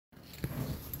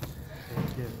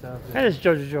and stuff. And it's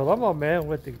Jojo Lomo, man,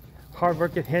 with the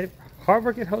hardworking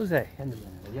Jose.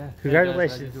 Yeah.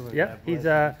 Congratulations. Yep,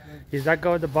 he's not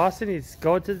going to Boston. He's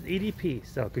going to the EDP.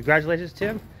 So congratulations to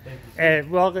him. And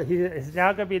well, he is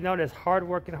now going to be known as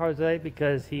hardworking Jose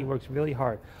because he works really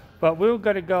hard. But we're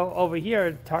going to go over here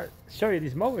and show you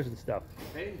these mowers and stuff.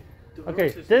 Okay,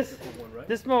 this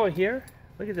mower here.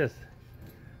 Look at this.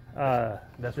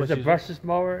 That's it's a brushless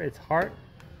mower. It's hard.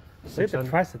 Look at the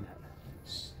price of that.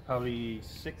 Probably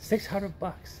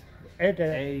 $600.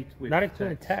 And not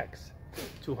including tax.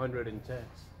 200 in tax.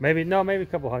 Maybe a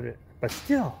couple hundred. But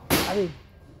still, I mean,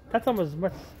 that's almost as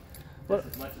much. That's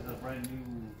as much as a brand new.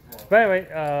 By the way,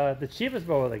 the cheapest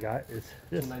mower they got is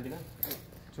this. $297.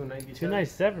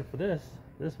 $297 for this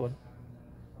one.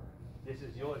 This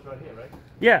is yours right here, right?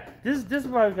 Yeah, this is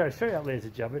what I was going to show you, ladies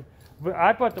and gentlemen. But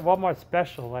I bought the Walmart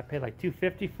special. I paid like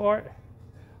 $250 for it.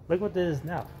 Look what this is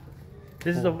now.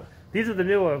 These are the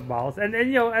newer models, and you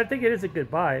know, I think it is a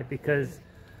good buy because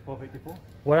 $454.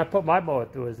 What I put my mower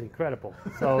through is incredible.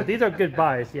 So these are good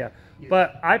buys, yeah.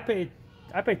 But I paid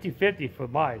 $250 for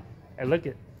mine, and look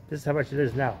at this is how much it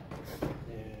is now.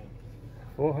 Yeah.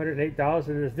 $408,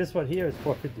 and this one here is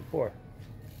 $454.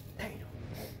 Damn.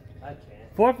 I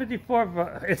can't. $454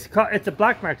 for it's a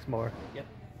Black Max mower. Yep.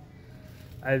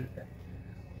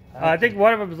 I think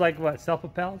one of them is like what,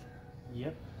 self-propelled?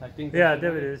 Yep. I think. Yeah,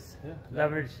 there it is. Yeah.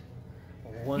 Leverage.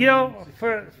 You know,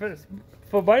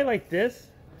 for money like this,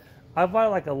 I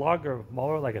bought like a longer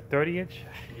mower, like a 30-inch.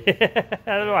 I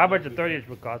don't know how much a 30-inch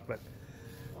would cost, but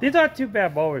these aren't too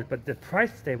bad mowers. But the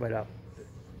price they went up.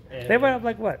 They went up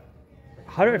like what?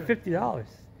 $150,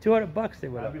 $200 they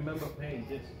went up. I remember paying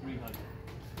this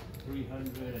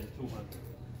 $300 and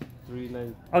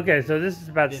 $200. Okay, so this is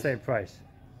about the same price.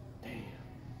 Damn.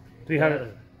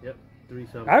 300. Yep.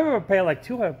 3something. I remember paying like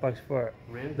 $200 for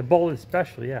Really? the Bowling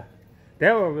Special. Yeah,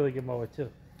 they were a really good mower too.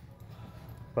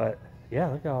 But yeah,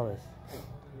 look at all this.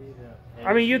 Yeah.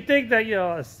 I mean, you'd think that, you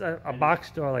know, a box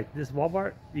store like this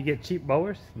Walmart, you get cheap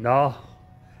mowers. No,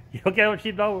 you don't get no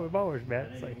cheap mowers, man.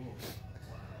 It's like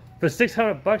for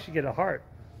 $600 you get a heart.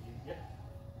 Yep.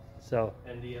 So.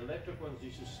 And the electric ones,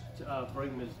 you should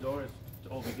bring Miss Doris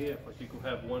over here, for she could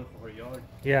have one for her yard.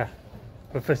 Yeah,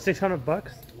 but for $600.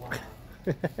 Wow.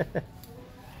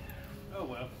 Oh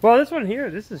well. Well, this one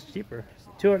here, this is cheaper. It's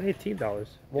 $218.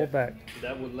 Roll back.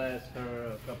 That would last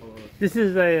her a couple of. This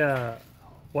is a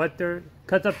 1/3,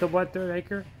 cuts up to 1/3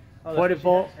 acre. 40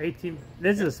 volt, 18.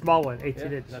 This is a small one,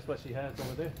 18 inch. That's what she has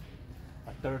over there.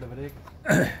 A third of an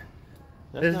acre.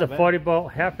 This is a 40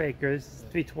 volt, half acre. This is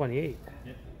 328.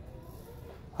 Yeah.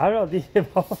 I don't know these.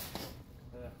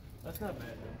 That's not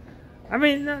bad. I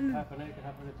mean, Half an acre,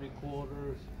 half an acre,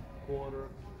 3/4, quarter.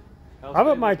 I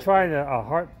wouldn't mind trying a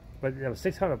heart, but it was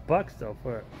 $600 though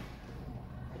for it.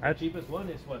 The cheapest one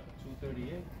is what,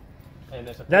 $238, and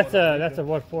that's a. That's a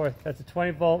 1/4. That's a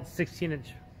 20 volt, 16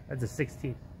 inch. That's a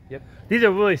 16. Yep. These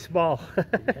are really small.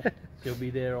 Yeah. She'll be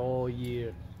there all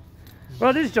year.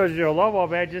 Well, this is Jojo Lomo,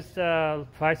 man. Just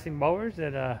pricing mowers,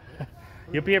 and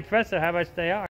you'll be impressed at how much they are.